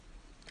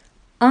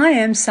I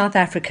am South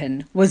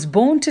African, was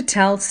born to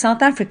tell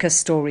South Africa's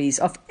stories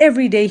of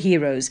everyday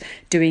heroes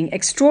doing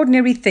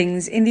extraordinary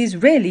things in these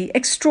really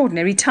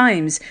extraordinary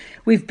times.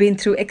 We've been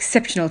through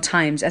exceptional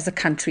times as a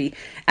country,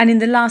 and in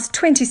the last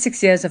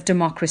 26 years of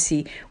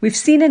democracy, we've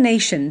seen a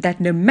nation that,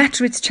 no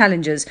matter its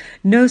challenges,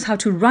 knows how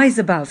to rise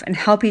above and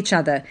help each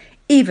other,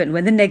 even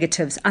when the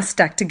negatives are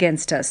stacked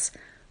against us.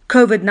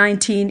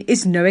 COVID-19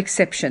 is no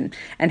exception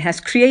and has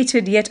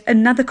created yet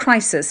another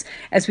crisis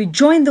as we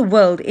join the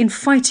world in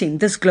fighting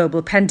this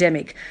global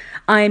pandemic.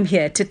 I am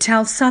here to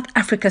tell South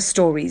Africa's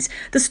stories,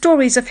 the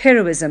stories of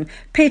heroism,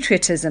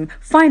 patriotism,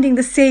 finding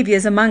the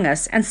saviors among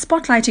us and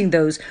spotlighting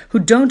those who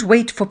don't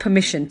wait for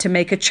permission to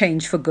make a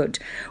change for good.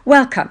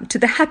 Welcome to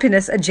the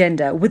Happiness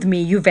Agenda with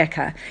me,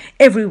 Uveka.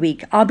 Every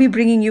week I'll be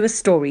bringing you a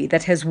story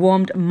that has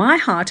warmed my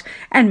heart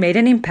and made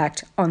an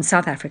impact on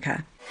South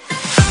Africa.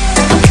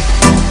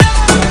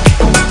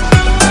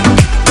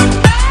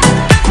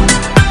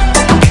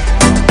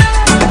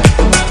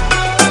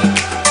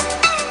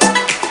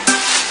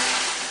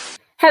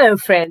 Hello,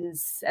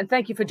 friends, and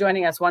thank you for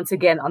joining us once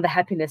again on the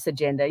Happiness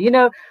Agenda. You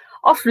know,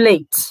 of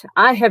late,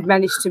 I have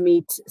managed to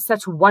meet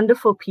such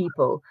wonderful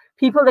people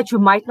that you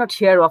might not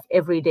hear of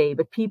every day,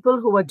 but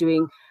people who are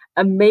doing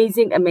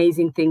amazing,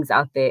 amazing things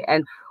out there.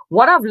 And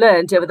what I've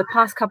learned over the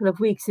past couple of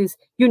weeks is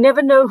you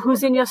never know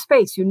who's in your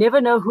space. You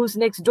never know who's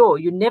next door.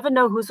 You never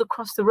know who's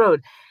across the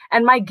road.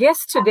 And my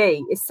guest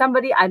today is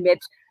somebody I met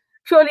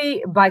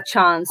purely by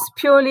chance,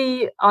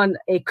 purely on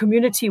a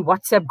community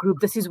WhatsApp group.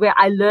 This is where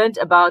I learned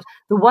about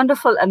the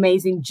wonderful,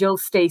 amazing Jill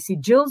Stacey.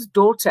 Jill's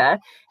daughter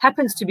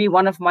happens to be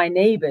one of my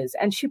neighbors,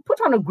 and she put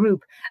on a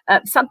group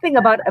something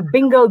about a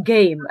bingo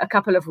game a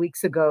couple of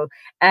weeks ago.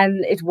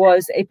 And it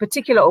was a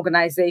particular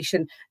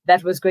organization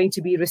that was going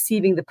to be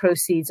receiving the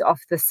proceeds of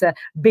this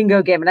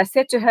bingo game. And I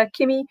said to her,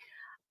 Kimmy,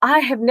 I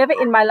have never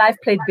in my life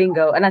played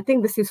bingo. And I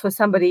think this is for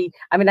somebody,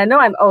 I mean, I know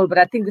I'm old, but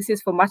I think this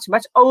is for much,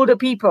 much older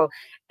people.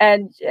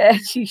 And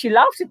she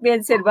laughed at me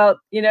and said, well,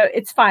 you know,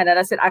 it's fine. And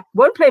I said, I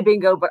won't play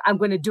bingo, but I'm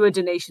going to do a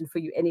donation for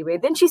you anyway.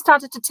 Then she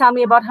started to tell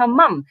me about her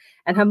mum.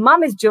 And her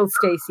mum is Jill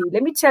Stacey.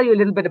 Let me tell you a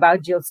little bit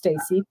about Jill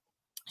Stacey.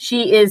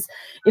 She is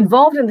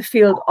involved in the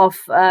field of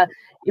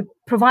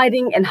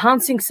providing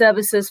enhancing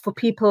services for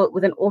people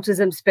with an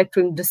autism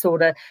spectrum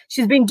disorder.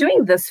 She's been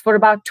doing this for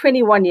about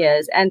 21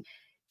 years. And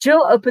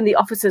Jill opened the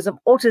offices of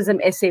Autism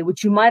SA,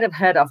 which you might have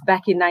heard of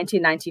back in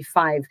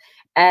 1995.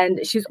 And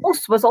she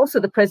was also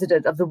the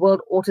president of the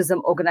World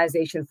Autism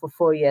Organization for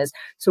 4 years.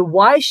 So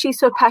why is she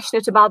so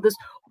passionate about this?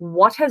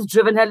 What has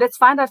driven her? Let's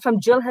find out from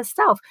Jill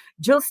herself.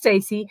 Jill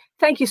Stacey,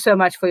 thank you so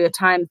much for your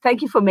time.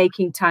 Thank you for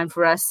making time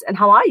for us. And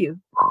how are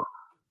you?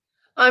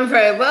 I'm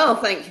very well.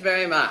 Thank you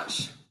very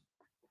much.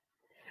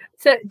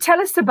 So tell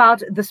us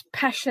about this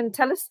passion.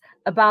 Tell us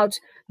about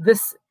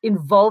this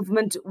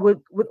involvement with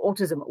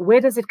autism.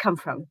 Where does it come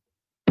from?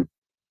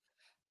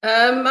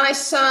 My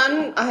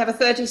son, I have a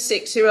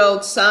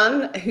 36-year-old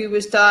son who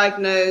was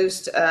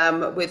diagnosed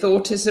with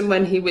autism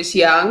when he was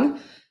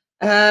young.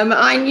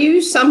 I knew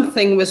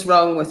something was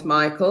wrong with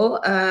Michael,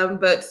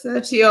 but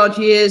 30 odd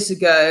years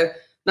ago,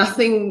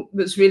 nothing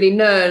was really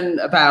known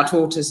about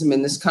autism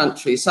in this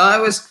country. So I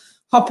was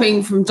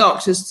hopping from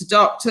doctors to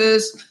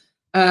doctors.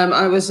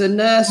 I was a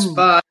nurse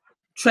by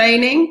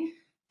training,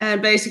 and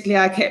basically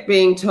I kept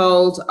being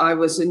told I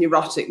was a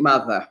neurotic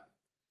mother.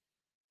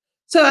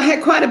 So I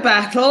had quite a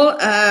battle.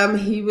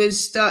 He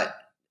was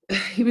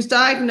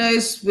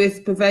diagnosed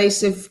with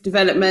pervasive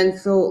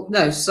developmental,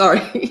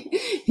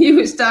 he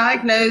was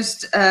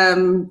diagnosed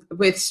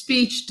with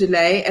speech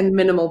delay and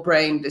minimal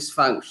brain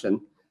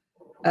dysfunction.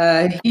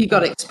 He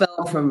got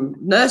expelled from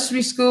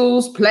nursery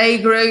schools,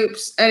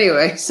 playgroups.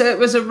 Anyway, so it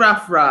was a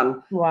rough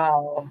run.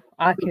 Wow,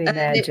 I can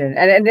imagine.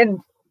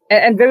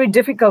 And very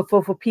difficult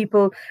for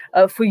people,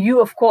 for you,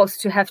 of course,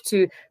 to have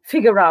to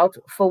figure out,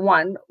 for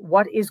one,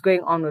 what is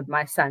going on with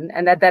my son.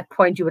 And at that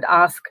point, you would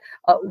ask,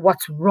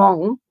 what's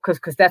wrong?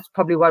 Because that's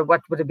probably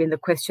what would have been the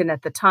question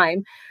at the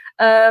time.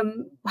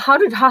 How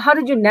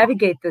did you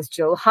navigate this,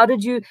 Jill? How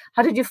did you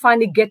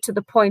finally get to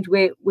the point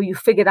where you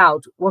figured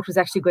out what was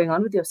actually going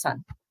on with your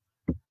son?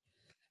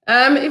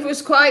 It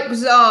was quite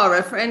bizarre.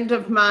 A friend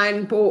of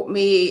mine bought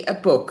me a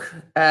book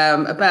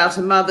about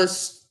a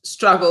mother's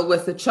struggle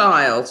with a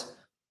child.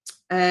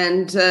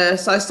 And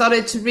so I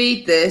started to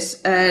read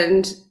this,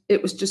 and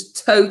it was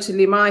just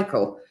totally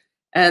Michael.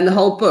 And the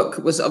whole book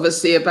was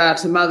obviously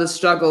about a mother's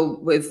struggle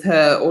with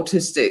her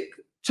autistic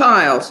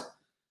child.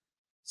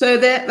 So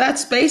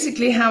that's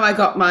basically how I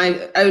got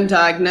my own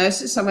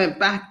diagnosis. I went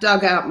back,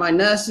 dug out my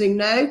nursing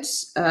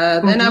notes.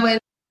 Then I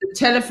went to the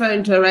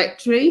telephone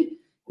directory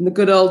in the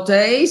good old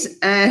days,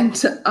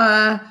 and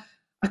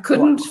I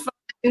couldn't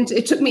find,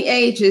 it took me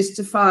ages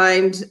to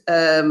find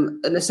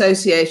an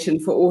association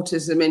for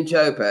autism in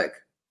Joburg.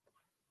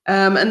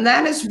 And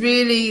that is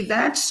really,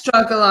 that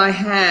struggle I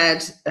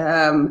had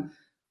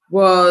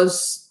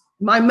was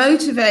my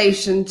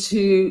motivation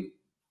to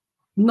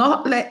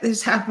not let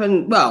this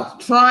happen. Well,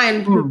 try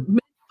and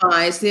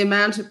minimize the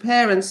amount of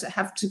parents that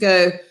have to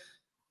go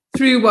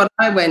through what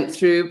I went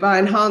through by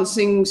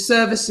enhancing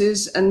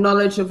services and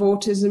knowledge of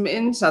autism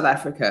in South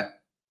Africa.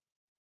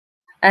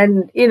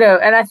 And,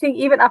 and I think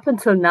even up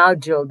until now,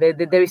 Jill,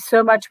 there is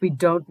so much we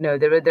don't know.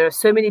 There are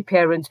so many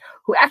parents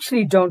who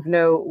actually don't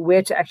know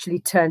where to actually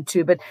turn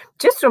to. But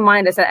just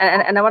remind us,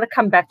 and I want to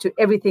come back to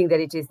everything that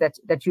it is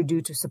that you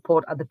do to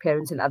support other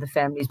parents and other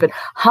families. But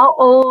how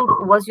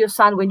old was your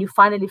son when you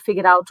finally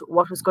figured out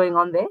what was going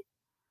on there?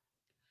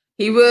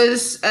 He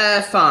was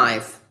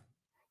 5.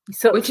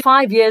 So which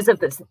 5 years of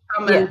this.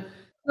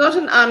 Not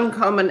an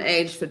uncommon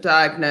age for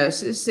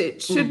diagnosis.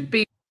 It should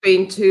be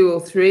between 2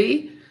 or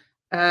 3.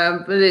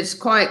 But it's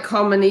quite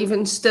common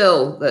even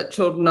still that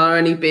children are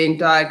only being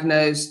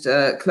diagnosed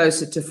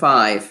closer to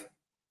 5.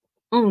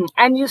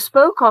 And you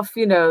spoke of,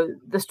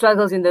 the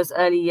struggles in those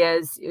early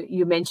years.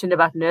 You mentioned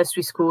about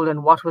nursery school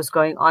and what was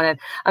going on. And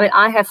I mean,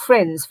 I have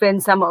friends,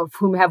 some of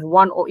whom have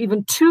 1 or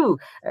even 2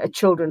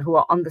 children who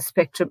are on the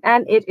spectrum.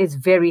 And it is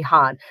very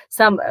hard.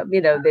 Some,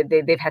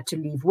 they've had to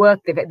leave work.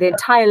 Their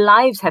entire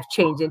lives have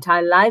changed. Their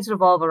entire lives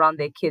revolve around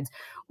their kids.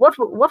 What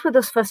were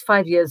those first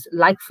 5 years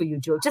like for you,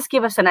 Jill? Just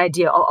give us an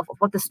idea of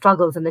what the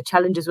struggles and the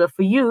challenges were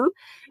for you,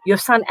 your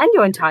son, and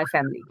your entire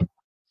family.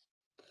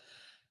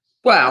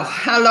 Well,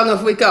 how long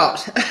have we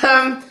got?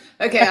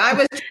 Okay, I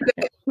was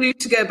due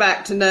to go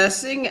back to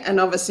nursing,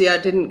 and obviously I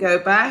didn't go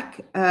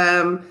back.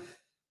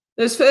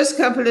 Those first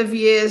couple of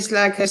years,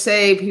 like I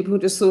say, people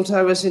just thought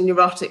I was a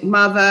neurotic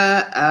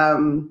mother.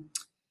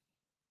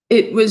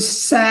 It was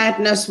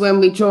sadness when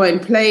we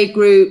joined play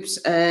groups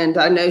and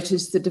I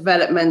noticed the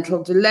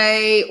developmental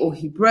delay, or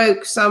he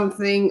broke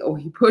something, or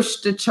he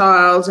pushed a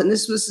child. And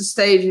this was the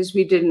stages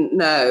we didn't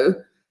know.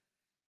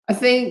 I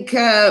think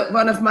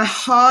one of my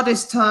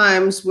hardest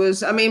times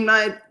was,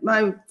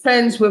 my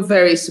friends were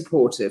very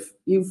supportive.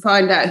 You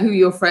find out who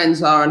your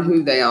friends are and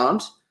who they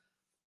aren't.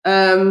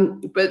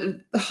 But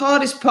the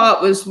hardest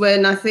part was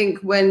when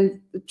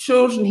the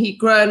children he'd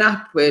grown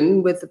up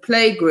with the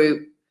play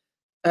group,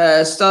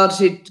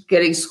 started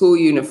getting school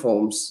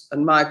uniforms,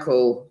 and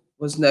Michael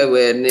was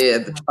nowhere near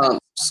the chance of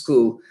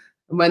school.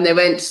 And when they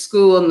went to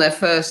school on their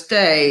first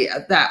day,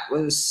 that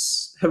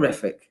was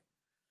horrific.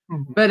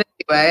 But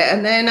anyway,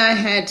 and then I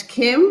had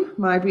Kim,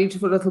 my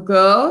beautiful little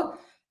girl,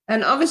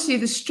 and obviously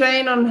the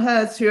strain on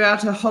her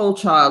throughout her whole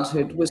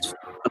childhood was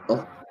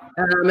phenomenal.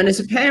 And as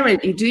a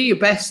parent, you do your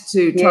best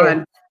to try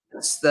and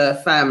balance the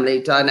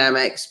family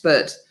dynamics,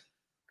 but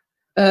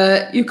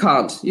you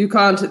can't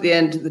at the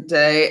end of the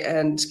day.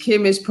 And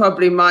Kim is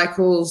probably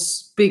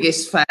Michael's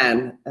biggest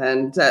fan,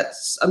 and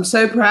I'm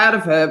so proud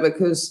of her,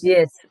 because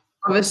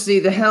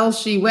obviously the hell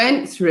she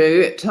went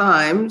through at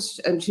times,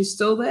 and she's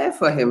still there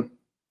for him.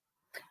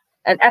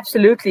 And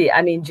absolutely,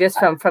 I mean, just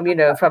from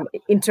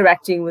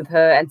interacting with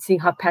her and seeing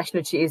how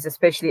passionate she is,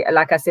 especially,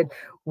 like I said,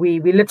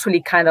 we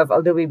literally kind of,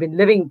 although we've been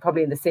living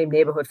probably in the same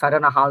neighborhood for I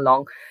don't know how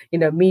long,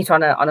 meet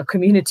on a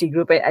community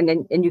group,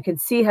 and you can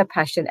see her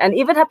passion, and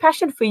even her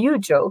passion for you,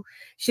 Joe.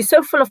 She's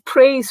so full of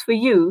praise for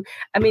you.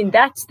 I mean,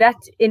 that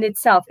in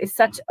itself is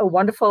such a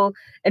wonderful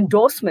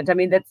endorsement. I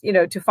mean, that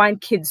to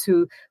find kids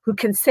who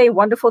can say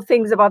wonderful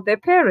things about their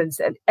parents,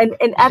 and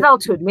in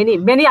adulthood,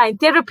 many are in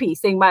therapy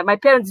saying my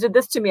parents did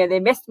this to me and they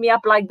messed me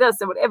up like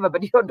this or whatever.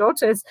 But your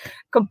daughter is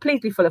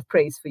completely full of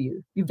praise for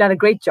you. You've done a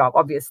great job,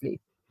 obviously.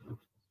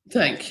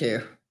 Thank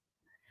you.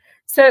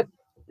 So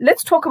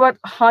let's talk about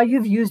how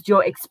you've used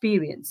your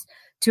experience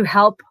to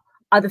help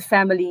other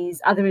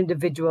families, other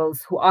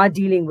individuals who are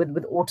dealing with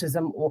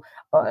autism or,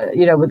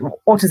 with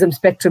autism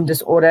spectrum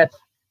disorder.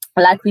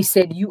 Like we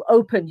said, you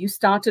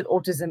started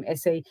Autism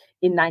SA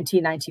in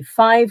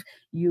 1995.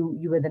 You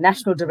were the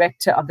national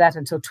director of that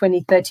until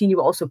 2013. You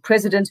were also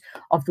president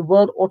of the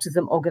World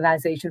Autism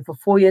Organization for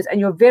 4 years. And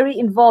you're very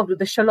involved with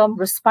the Shalom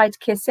Respite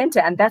Care Center.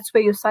 And that's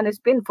where your son has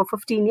been for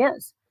 15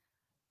 years.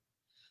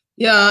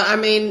 Yeah, I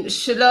mean,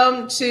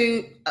 Shalom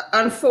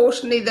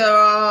unfortunately, there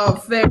are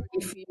very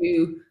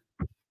few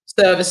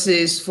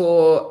services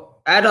for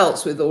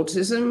adults with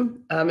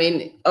autism. I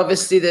mean,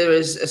 obviously there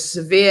is a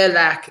severe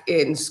lack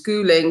in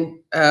schooling,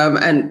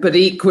 but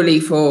equally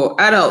for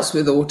adults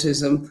with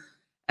autism.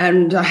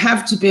 And I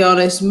have to be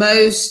honest,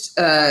 most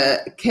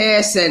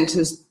care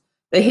centers,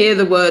 they hear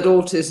the word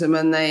autism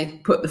and they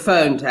put the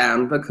phone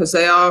down, because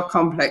they are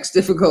complex,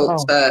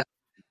 difficult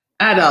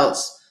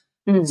adults.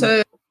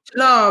 So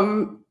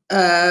Shalom,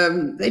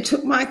 they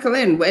took Michael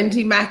in.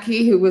 Wendy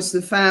Mackey, who was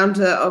the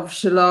founder of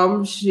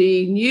Shalom,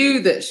 she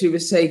knew that she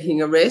was taking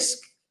a risk.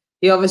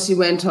 He obviously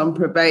went on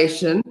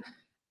probation.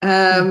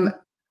 And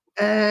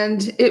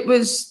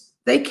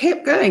they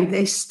kept going.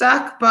 They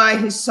stuck by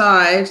his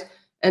side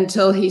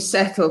until he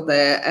settled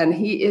there. And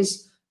he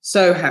is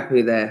so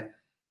happy there.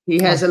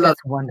 He has a lot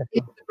of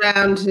people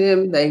around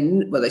him.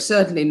 They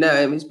certainly know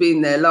him. He's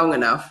been there long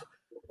enough.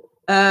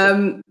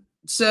 Then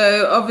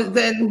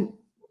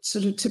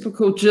sort of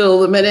typical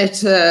Jill, the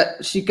minute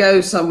she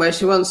goes somewhere,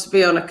 she wants to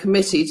be on a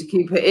committee to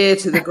keep her ear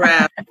to the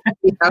ground.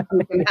 How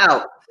we can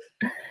help.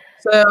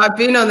 So I've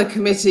been on the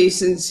committee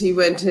since he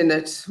went in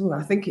at,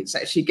 I think it's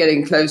actually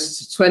getting close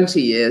to 20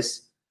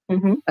 years.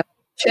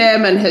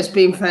 Chairman has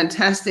been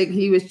fantastic.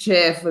 He was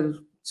chair for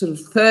sort of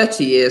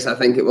 30 years, I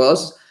think it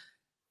was.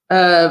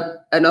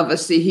 And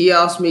obviously he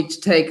asked me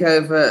to take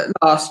over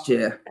last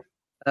year.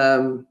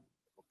 And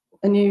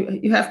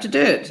you have to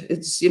do it.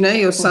 It's,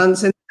 your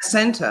son's in the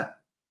center.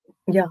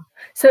 Yeah.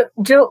 So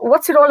Jill,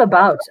 what's it all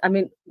about? I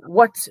mean,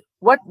 what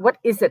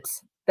is it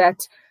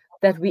that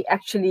we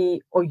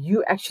actually, or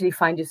you actually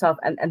find yourself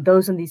and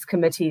those on these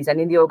committees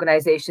and in the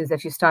organizations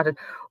that you started,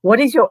 what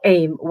is your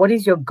aim? What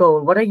is your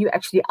goal? What are you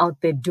actually out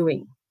there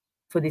doing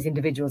for these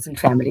individuals and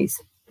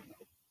families?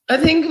 I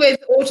think with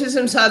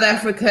Autism South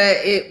Africa,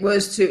 it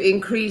was to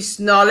increase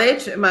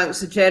knowledge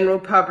amongst the general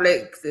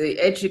public, the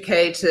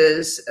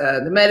educators,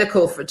 the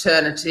medical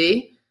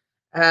fraternity,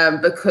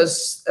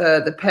 because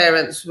the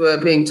parents were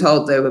being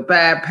told they were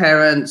bad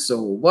parents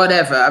or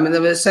whatever. I mean,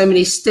 there were so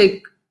many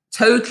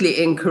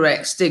totally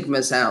incorrect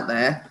stigmas out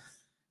there.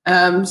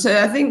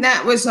 So I think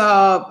that was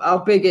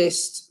our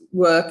biggest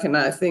work, and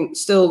I think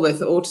still with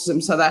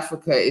Autism South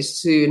Africa,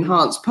 is to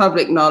enhance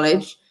public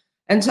knowledge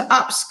and to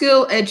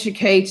upskill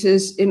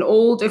educators in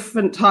all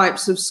different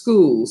types of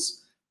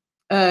schools.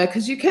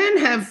 Because you can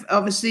have,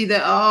 obviously,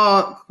 there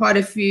are quite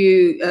a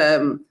few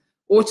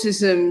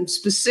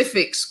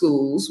autism-specific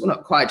schools. Well,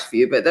 not quite a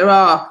few, but there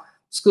are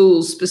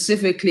schools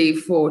specifically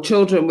for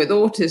children with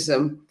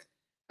autism.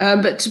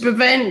 But to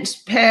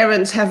prevent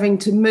parents having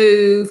to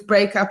move,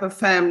 break up a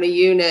family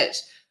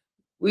unit,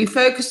 we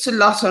focused a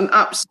lot on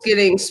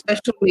upskilling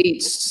special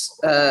needs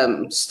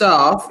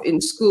staff in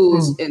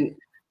schools in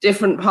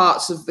different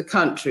parts of the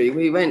country.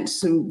 We went to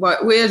some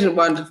weird and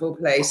wonderful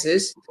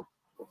places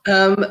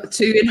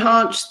to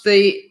enhance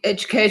the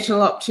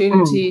educational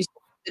opportunities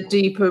in the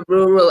deeper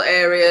rural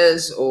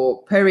areas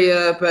or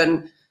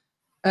peri-urban.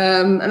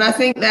 And I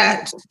think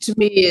that, to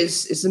me,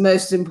 is the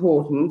most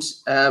important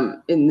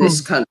in this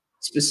country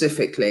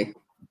specifically.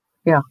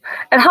 Yeah.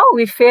 And how are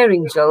we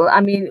faring, Jill?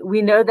 I mean,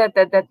 we know that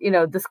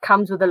this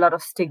comes with a lot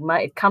of stigma.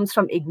 It comes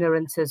from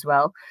ignorance as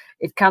well.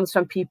 It comes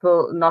from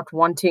people not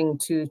wanting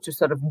to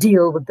sort of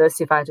deal with this,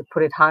 if I had to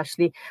put it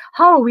harshly.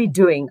 How are we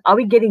doing? Are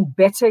we getting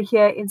better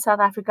here in South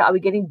Africa? Are we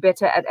getting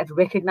better at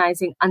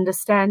recognizing,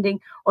 understanding,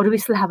 or do we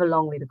still have a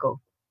long way to go?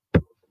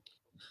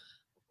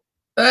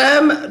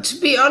 To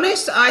be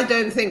honest, I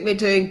don't think we're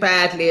doing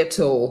badly at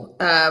all.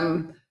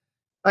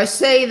 I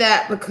say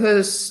that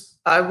because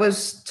I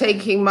was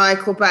taking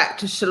Michael back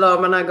to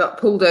Shalom and I got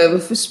pulled over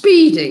for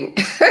speeding.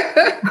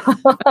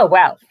 Oh,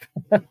 wow.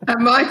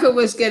 And Michael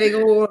was getting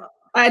all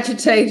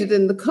agitated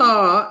in the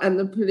car, and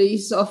the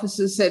police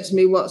officer said to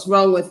me, "What's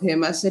wrong with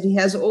him?" I said, "He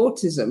has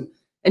autism."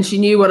 And she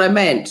knew what I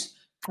meant.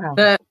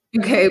 Oh.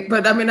 Okay,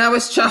 but I mean, I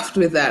was chuffed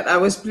with that. I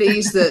was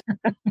pleased that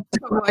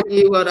someone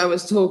knew what I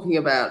was talking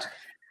about.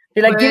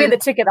 You're like, give me the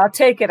ticket. I'll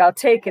take it.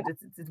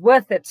 It's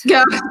worth it.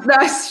 Yeah,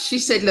 she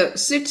said, "Look,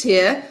 sit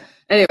here."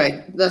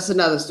 Anyway, that's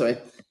another story.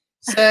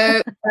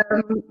 So,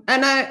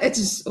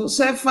 it's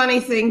also a funny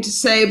thing to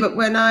say, but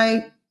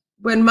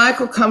when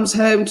Michael comes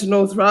home to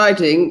North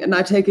Riding and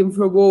I take him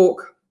for a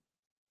walk,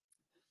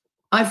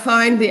 I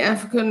find the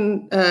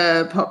African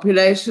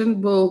population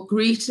will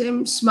greet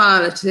him,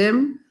 smile at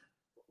him,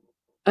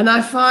 and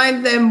I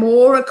find they're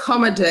more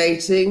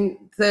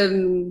accommodating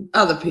than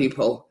other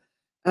people.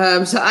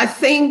 So I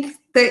think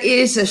there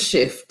is a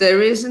shift.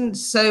 There isn't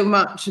so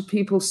much of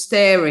people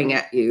staring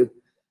at you.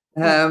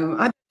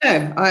 I don't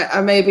know.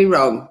 I may be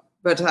wrong,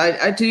 but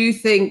I do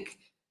think.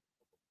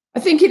 I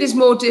think it is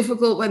more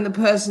difficult when the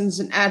person's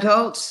an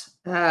adult.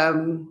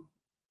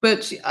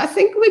 But I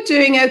think we're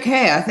doing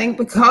okay. I think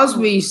because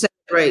we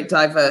celebrate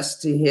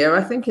diversity here,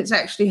 I think it's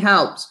actually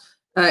helped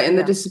in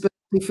the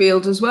disability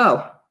field as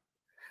well.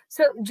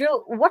 So,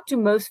 Jill, what do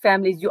most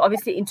families? You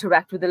obviously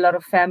interact with a lot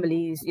of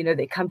families.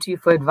 They come to you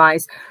for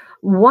advice.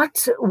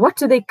 What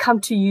do they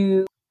come to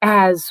you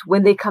as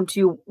when they come to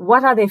you?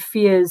 What are their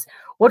fears?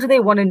 What do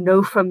they want to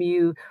know from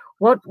you?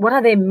 What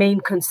are their main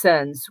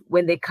concerns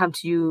when they come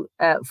to you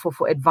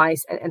for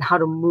advice and how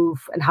to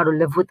move and how to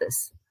live with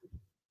this?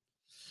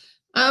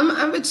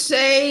 I would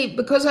say,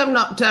 because I'm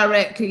not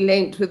directly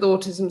linked with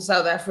Autism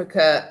South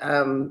Africa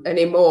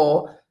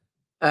anymore,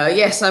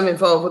 yes, I'm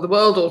involved with the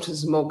World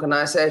Autism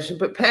Organization,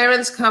 but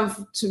parents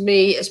come to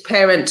me as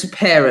parent to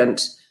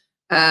parent.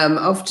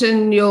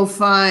 Often you'll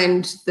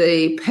find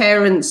the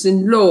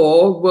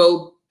parents-in-law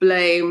will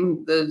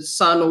blame the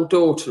son or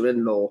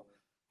daughter-in-law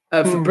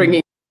for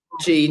bringing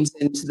genes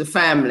into the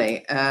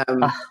family.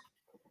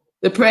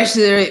 The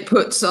pressure it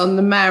puts on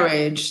the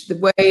marriage, the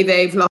way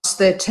they've lost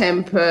their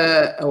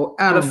temper or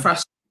out of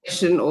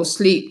frustration or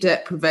sleep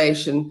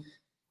deprivation,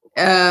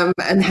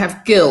 and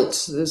have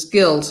guilt. There's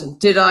guilt. And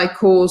did I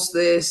cause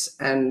this?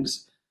 And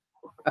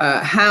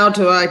how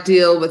do I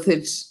deal with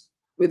it,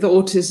 with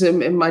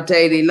autism in my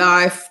daily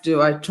life?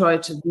 Do I try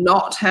to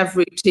not have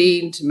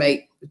routine to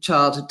make the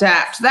child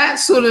adapt? That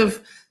sort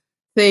of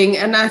thing.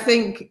 And I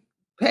think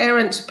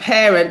parent to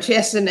parent,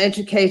 yes, an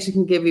educator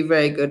can give you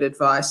very good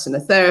advice and a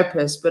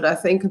therapist, but I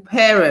think a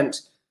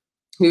parent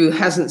who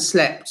hasn't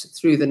slept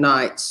through the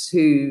nights,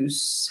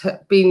 who's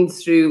been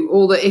through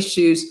all the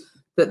issues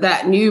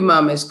that new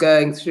mum is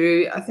going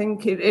through, I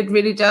think it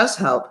really does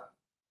help.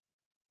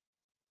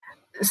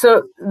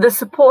 So the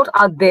support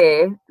out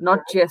there, not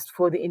just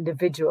for the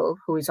individual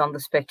who is on the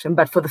spectrum,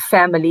 but for the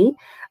family,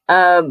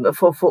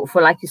 for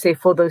like you say,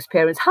 for those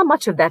parents. How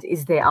much of that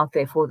is there out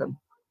there for them?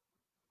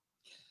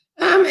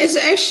 It's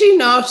actually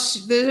not.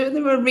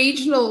 There are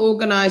regional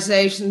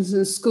organizations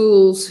and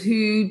schools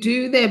who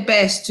do their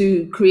best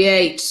to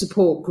create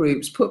support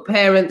groups, put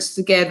parents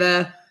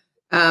together,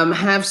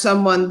 have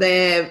someone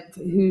there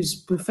who's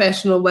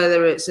professional,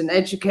 whether it's an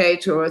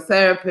educator or a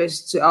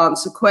therapist, to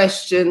answer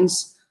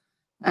questions.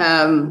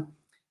 And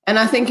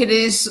I think it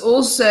is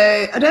also,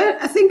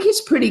 I think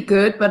it's pretty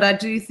good, but I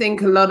do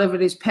think a lot of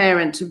it is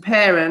parent to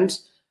parent.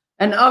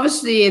 And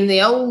obviously in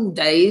the old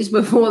days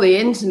before the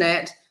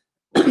internet,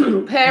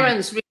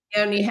 parents really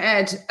only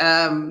had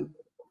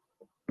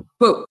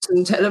books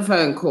and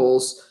telephone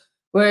calls,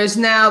 whereas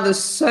now there's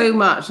so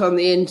much on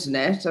the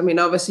internet. I mean,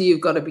 obviously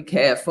you've got to be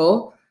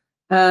careful.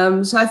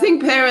 So I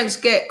think parents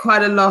get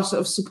quite a lot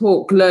of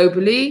support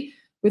globally.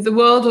 With the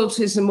World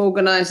Autism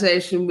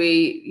Organization,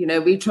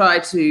 we try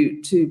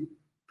to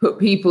put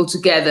people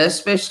together,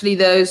 especially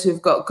those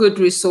who've got good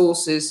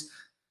resources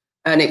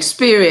and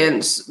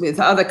experience with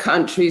other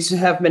countries who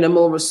have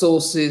minimal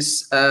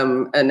resources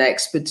and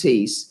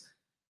expertise.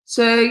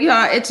 So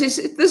yeah,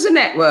 there's a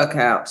network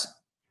out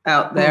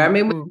there. I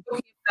mean, we're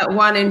talking about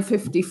 1 in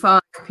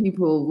 55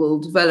 people will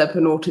develop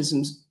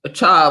a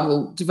child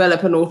will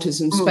develop an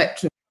autism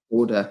spectrum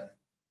disorder.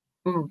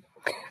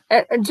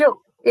 And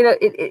Jill,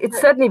 it's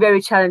certainly very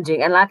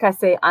challenging. And like I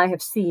say,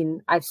 I've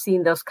seen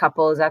those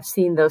couples, I've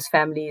seen those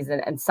families,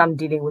 and some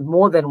dealing with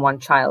more than one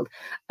child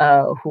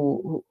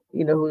who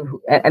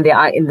and they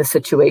are in the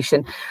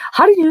situation.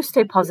 How did you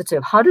stay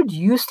positive? How did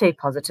you stay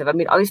positive? I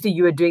mean, obviously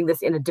you were doing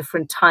this in a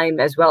different time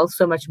as well.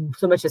 So much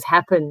has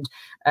happened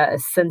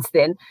since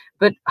then.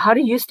 But how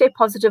do you stay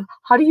positive?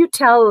 How do you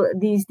tell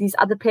these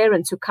other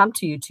parents who come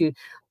to you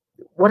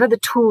what are the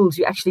tools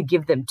you actually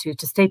give them to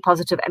stay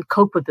positive and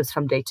cope with this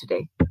from day to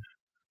day?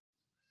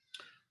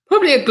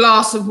 Probably a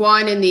glass of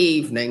wine in the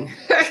evening.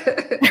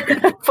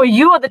 For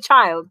you or the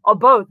child, or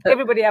both?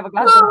 Everybody have a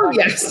glass of wine.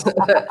 Yes.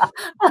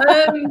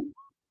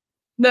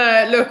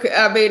 No, look,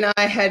 I mean,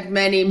 I had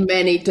many,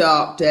 many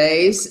dark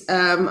days.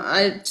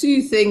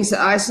 Two things that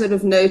I sort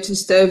of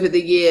noticed over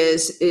the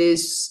years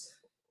is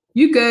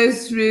you go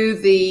through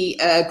the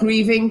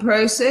grieving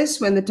process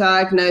when the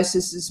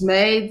diagnosis is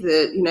made,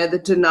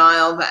 the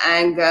denial, the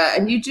anger,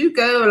 and you do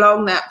go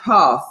along that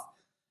path.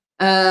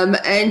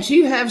 And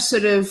you have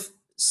sort of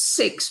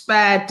 6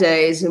 bad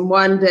days, and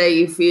one day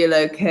you feel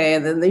okay,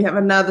 and then you have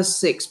another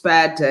 6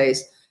 bad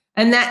days.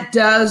 And that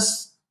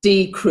does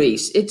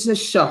decrease. It's a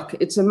shock.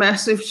 It's a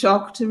massive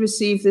shock to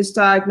receive this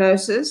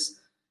diagnosis.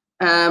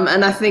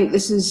 And I think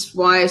this is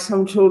why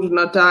some children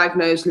are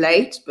diagnosed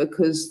late,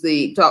 because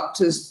the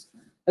doctor's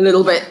a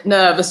little bit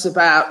nervous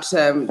about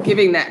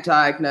giving that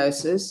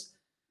diagnosis.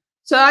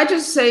 So I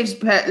just say to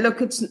parents,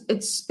 look,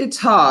 it's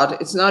hard.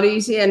 It's not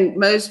easy. And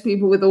most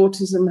people with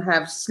autism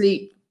have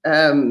sleep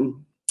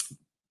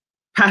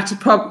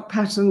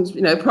patterns,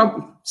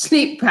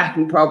 sleep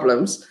pattern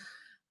problems.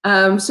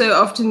 So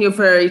often you're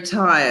very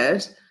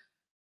tired.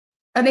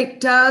 And it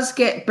does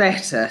get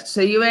better.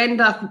 So you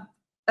end up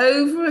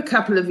over a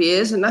couple of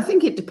years, and I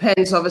think it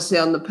depends obviously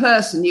on the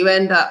person, you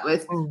end up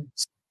with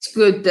 6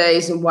 good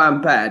days and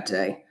 1 bad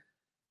day.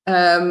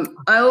 I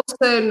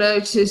also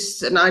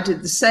noticed, and I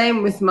did the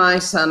same with my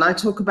son, I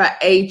talk about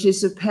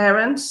ages of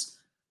parents.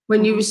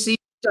 When you receive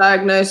a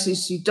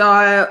diagnosis,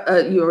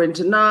 you're in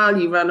denial,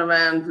 you run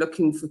around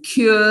looking for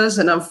cures,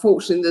 and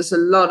unfortunately there's a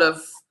lot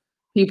of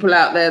people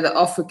out there that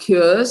offer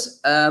cures.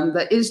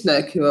 There is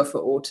no cure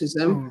for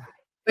autism.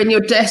 When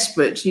you're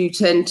desperate, you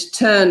tend to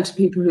turn to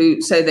people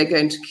who say they're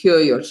going to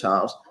cure your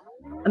child.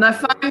 And I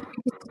find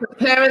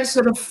parents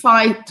sort of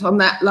fight on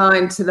that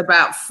line till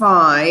about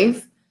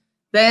 5.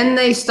 Then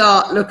they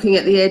start looking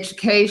at the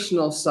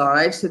educational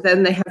side. So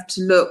then they have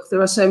to look,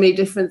 there are so many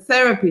different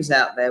therapies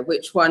out there.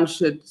 Which one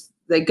should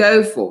they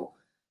go for?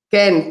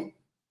 Again,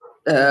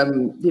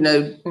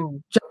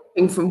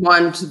 jumping from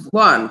one to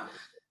one.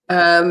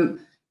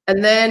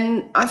 And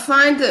then I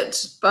find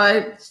that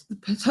by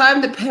the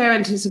time the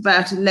parent is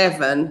about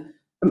 11,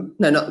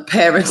 no, not the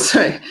parent,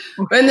 sorry,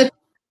 when the child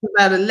is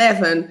about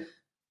 11,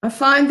 I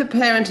find the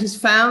parent has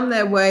found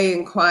their way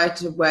in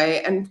quite a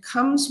way and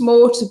comes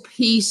more to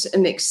peace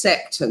and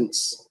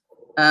acceptance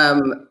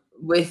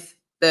with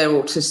their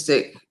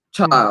autistic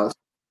child.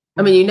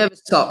 I mean, you never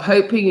stop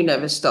hoping, you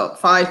never stop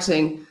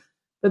fighting,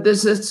 but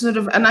there's a sort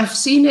of, and I've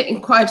seen it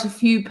in quite a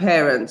few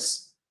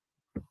parents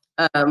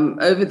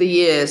over the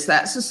years.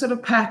 That's a sort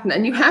of pattern,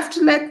 and you have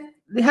to let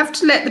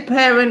the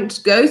parent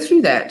go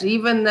through that,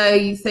 even though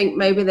you think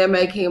maybe they're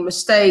making a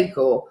mistake,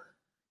 or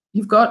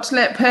you've got to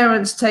let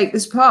parents take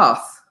this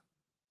path.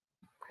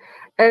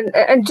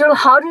 And Jill,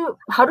 how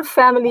do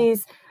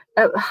families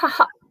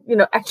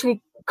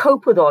actually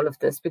cope with all of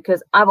this?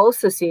 Because I've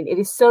also seen it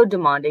is so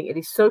demanding, it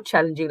is so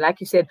challenging, like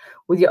you said,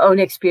 with your own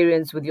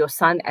experience with your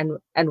son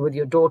and with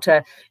your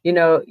daughter. You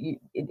know, you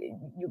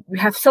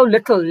have so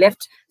little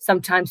left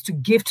sometimes to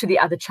give to the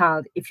other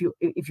child if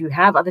you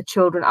have other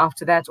children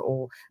after that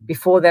or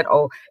before that,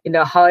 or you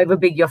know, however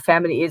big your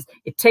family is,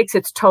 it takes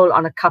its toll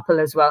on a couple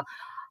as well.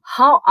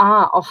 How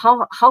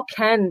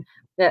can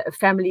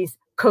families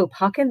cope?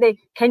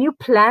 Can you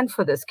plan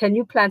for this? Can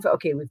you plan for,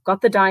 okay, we've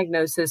got the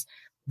diagnosis,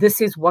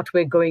 this is what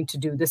we're going to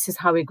do, this is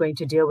how we're going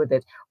to deal with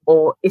it?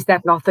 Or is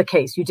that not the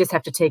case? You just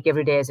have to take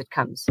every day as it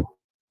comes?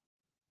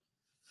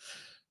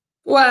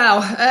 Wow.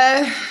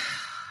 I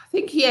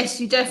think,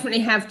 yes, you definitely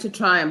have to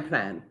try and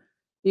plan.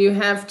 You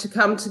have to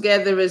come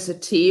together as a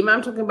team.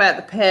 I'm talking about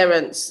the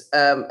parents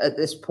at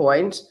this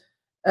point.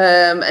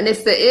 And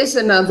if there is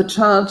another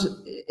child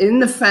in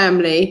the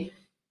family,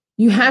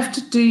 you have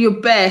to do your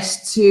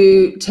best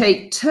to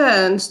take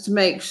turns to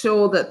make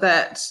sure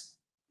that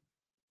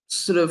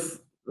sort of,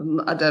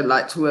 I don't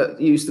like to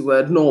use the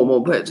word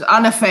normal, but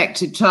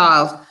unaffected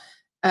child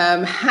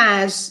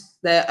has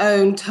their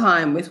own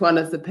time with one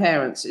of the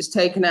parents, is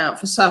taken out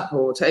for supper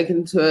or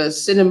taken to a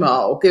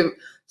cinema or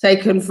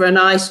taken for an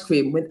ice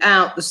cream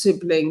without the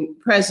sibling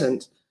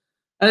present.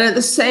 And at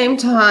the same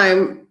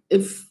time,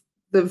 if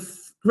the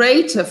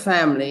greater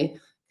family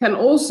can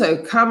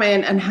also come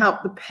in and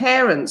help the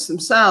parents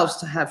themselves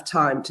to have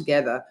time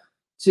together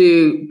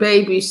to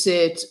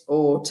babysit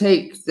or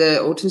take the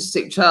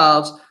autistic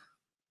child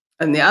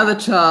and the other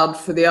child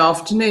for the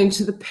afternoon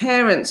so the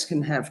parents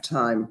can have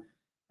time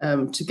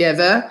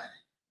together.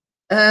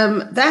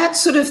 That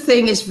sort of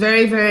thing is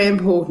very, very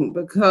important,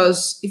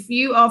 because if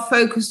you are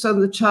focused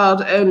on the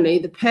child only,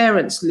 the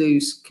parents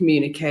lose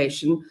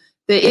communication.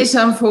 There is,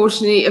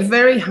 unfortunately, a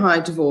very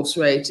high divorce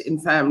rate in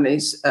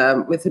families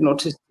with an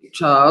autistic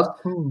child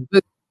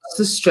because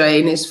the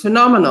strain is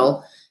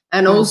phenomenal.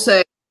 And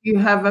also, you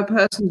have a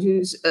person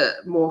who's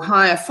more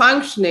higher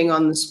functioning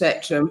on the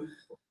spectrum,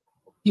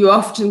 you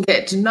often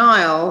get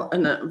denial,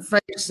 and I'm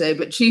afraid to say,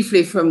 but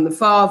chiefly from the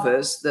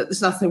fathers, that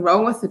there's nothing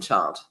wrong with the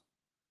child.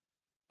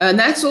 And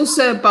that's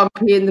also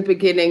bumpy in the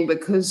beginning,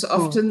 because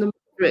often the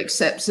mother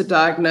accepts a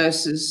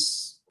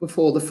diagnosis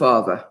before the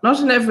father. Not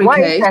in every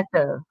case.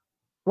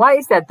 Why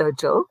is that though,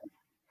 Jill?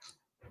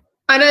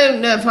 I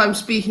don't know if I'm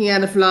speaking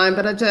out of line,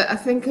 but I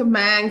think a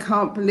man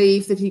can't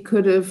believe that he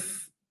could have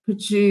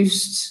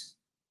produced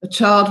a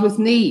child with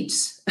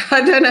needs.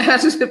 I don't know how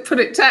to put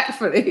it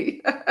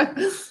tactfully.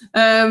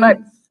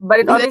 But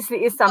it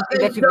obviously is something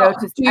that you've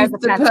noticed as a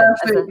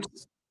pattern.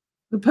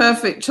 The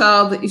perfect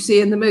child that you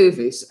see in the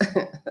movies.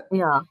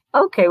 Yeah.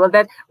 Okay. Well,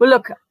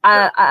 look,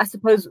 I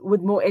suppose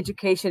with more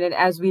education and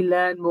as we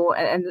learn more,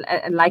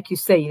 and like you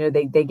say, you know,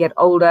 they get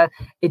older,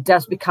 it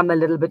does become a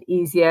little bit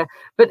easier.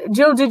 But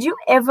Jill, did you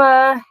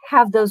ever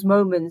have those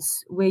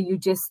moments where you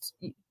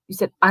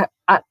said, I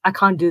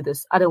can't do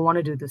this. I don't want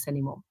to do this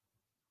anymore?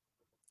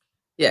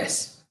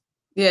 Yes.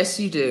 Yes,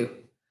 you do.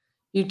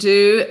 You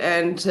do.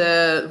 And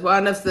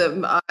one of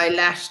them, I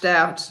lashed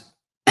out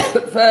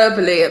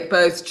verbally at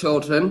both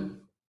children.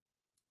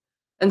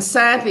 And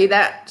sadly,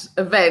 that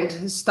event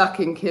has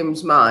stuck in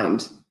Kim's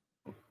mind.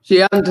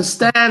 She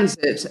understands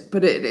it,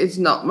 but it is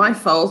not my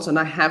fault. And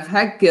I have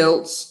had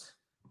guilt.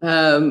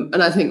 And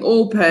I think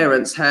all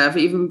parents have,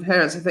 even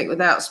parents, I think,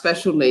 without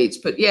special needs.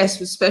 But yes,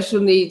 with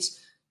special needs,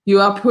 you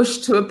are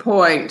pushed to a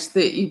point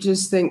that you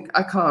just think,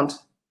 I can't.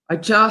 I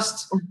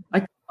can't.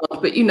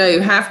 But, you know, you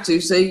have to,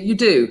 so you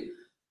do.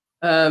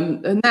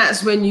 And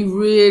that's when you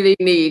really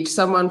need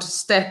someone to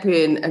step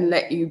in and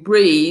let you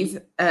breathe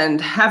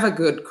and have a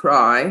good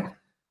cry.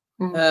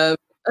 And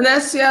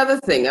that's the other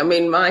thing. I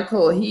mean,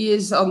 Michael, he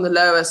is on the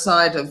lower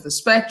side of the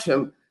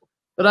spectrum,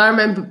 but I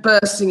remember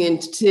bursting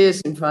into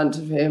tears in front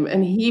of him,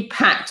 and he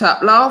packed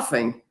up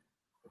laughing.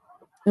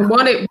 And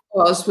what it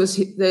was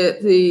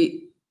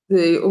the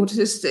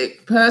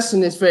autistic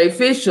person is very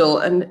visual,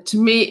 and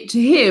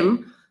to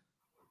him,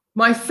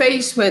 my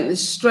face went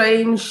this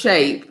strange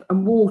shape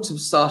and water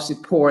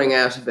started pouring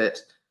out of it,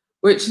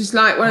 which is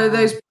like one of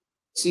those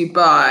you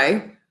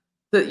buy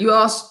that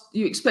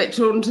you expect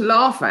children to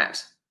laugh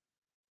at.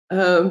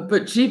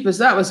 But jeepers,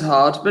 that was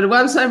hard. But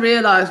once I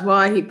realized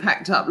why he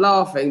packed up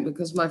laughing,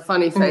 because my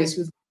funny face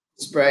was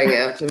spraying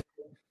out of it,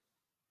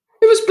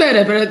 it was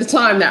better. But at the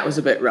time, that was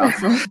a bit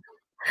rough.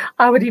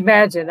 I would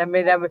imagine. I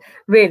mean,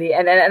 really,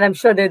 and I'm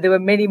sure there were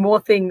many more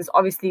things,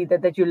 obviously,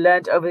 that you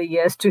learned over the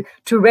years to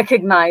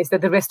recognize that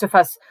the rest of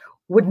us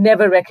would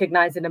never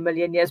recognize in a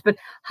million years. But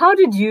how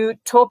did you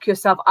talk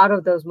yourself out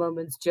of those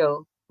moments,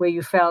 Jill, where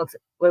you felt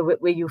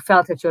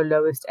at your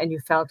lowest and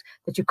you felt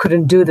that you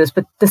couldn't do this,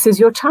 but this is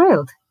your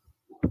child?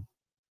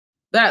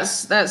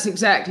 That's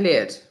exactly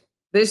it.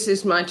 This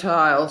is my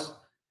child.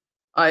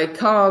 I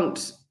can't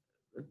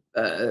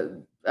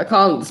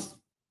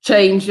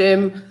change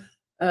him.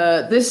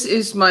 This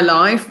is my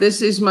life.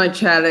 This is my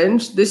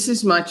challenge. This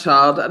is my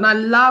child. And I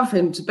love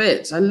him to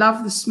bits. I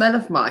love the smell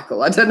of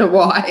Michael. I don't know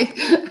why.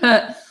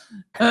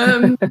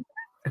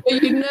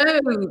 you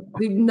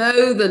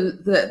know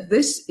that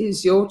this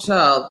is your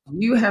child.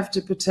 You have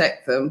to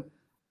protect them.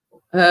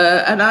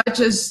 And I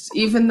just,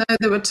 even though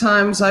there were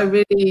times I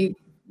really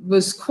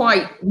was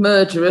quite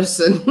murderous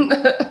and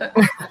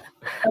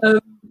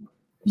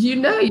you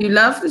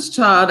love this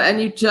child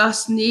and you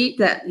just need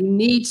that. You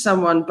need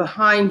someone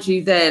behind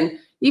you then,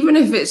 even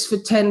if it's for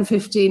 10,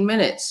 15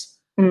 minutes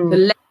to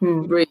let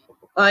you breathe.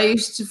 I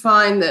used to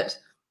find that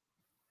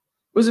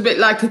was a bit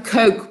like a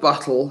Coke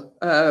bottle.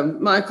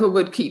 Michael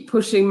would keep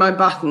pushing my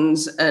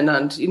buttons and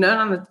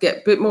I'd get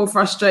a bit more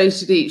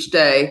frustrated each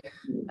day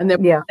and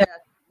then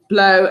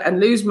blow and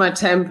lose my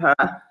temper.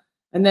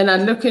 And then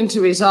I'd look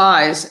into his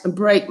eyes and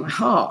break my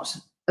heart.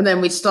 And then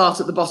we'd start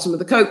at the bottom of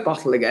the Coke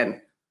bottle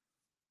again.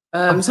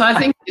 So I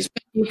think it's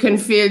when you can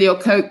feel your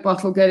Coke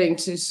bottle getting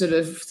to sort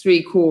of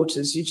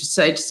 3/4. You just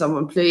say to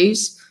someone,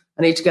 please,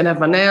 I need to go and have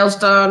my nails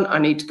done. I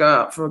need to go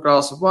out for a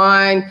glass of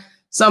wine,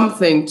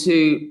 something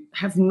to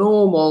have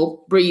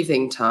normal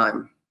breathing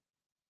time.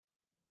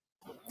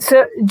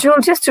 So,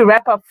 Jewel, just to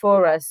wrap up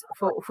for us,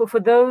 for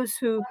those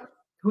who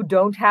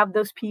don't have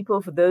those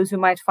people, for those who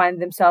might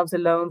find themselves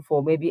alone,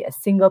 for maybe a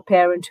single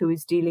parent who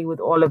is dealing with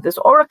all of this,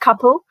 or a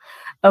couple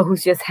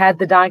who's just had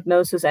the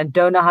diagnosis and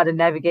don't know how to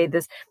navigate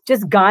this,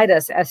 just guide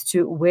us as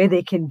to where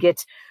they can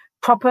get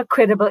proper,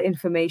 credible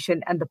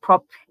information and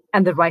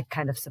the right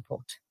kind of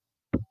support.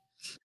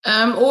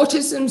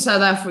 Autism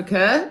South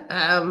Africa,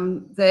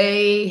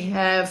 they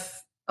have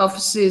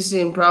offices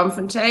in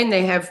Braamfontein.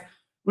 They have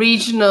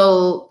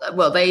regional,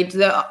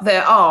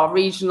 there are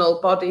regional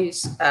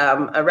bodies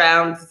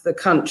around the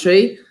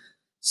country.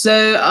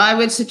 So I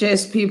would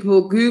suggest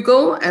people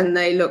Google and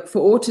they look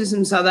for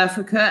Autism South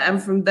Africa,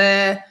 and from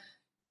there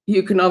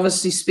you can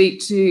obviously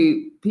speak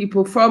to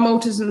people from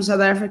Autism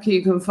South Africa.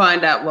 You can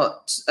find out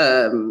what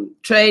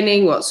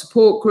training, what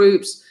support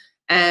groups,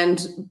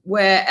 and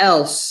where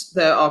else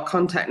there are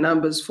contact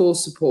numbers for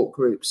support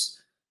groups.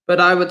 But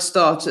I would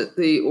start at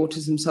the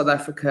Autism South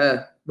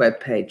Africa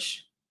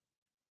webpage.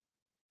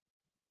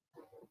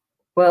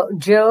 Well,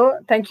 Jill,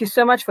 thank you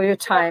so much for your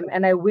time,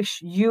 and I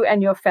wish you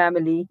and your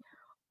family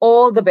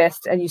all the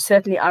best. And you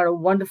certainly are a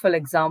wonderful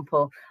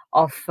example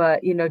of,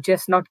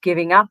 just not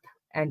giving up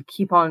and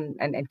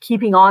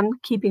keeping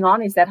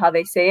on. Is that how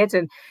they say it?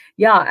 And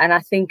and I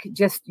think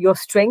just your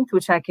strength,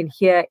 which I can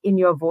hear in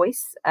your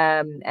voice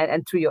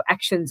and through your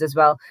actions as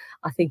well,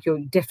 I think you're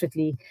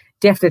definitely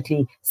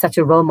such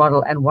a role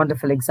model and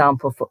wonderful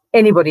example for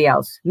anybody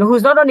else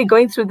who's not only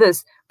going through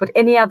this, but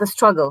any other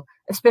struggle,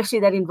 especially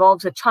that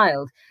involves a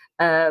child,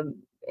 that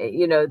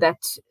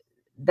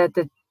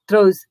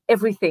throws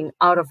everything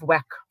out of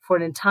whack for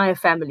an entire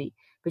family.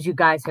 But you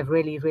guys have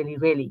really, really,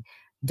 really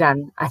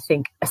done, I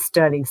think, a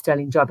sterling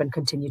job and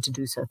continue to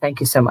do so. Thank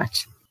you so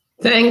much.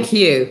 Thank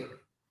you.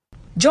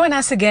 Join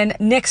us again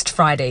next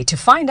Friday to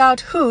find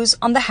out who's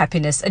on the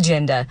happiness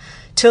agenda.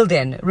 Till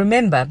then,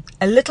 remember,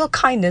 a little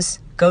kindness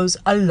goes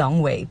a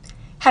long way.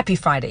 Happy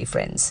Friday,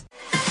 friends.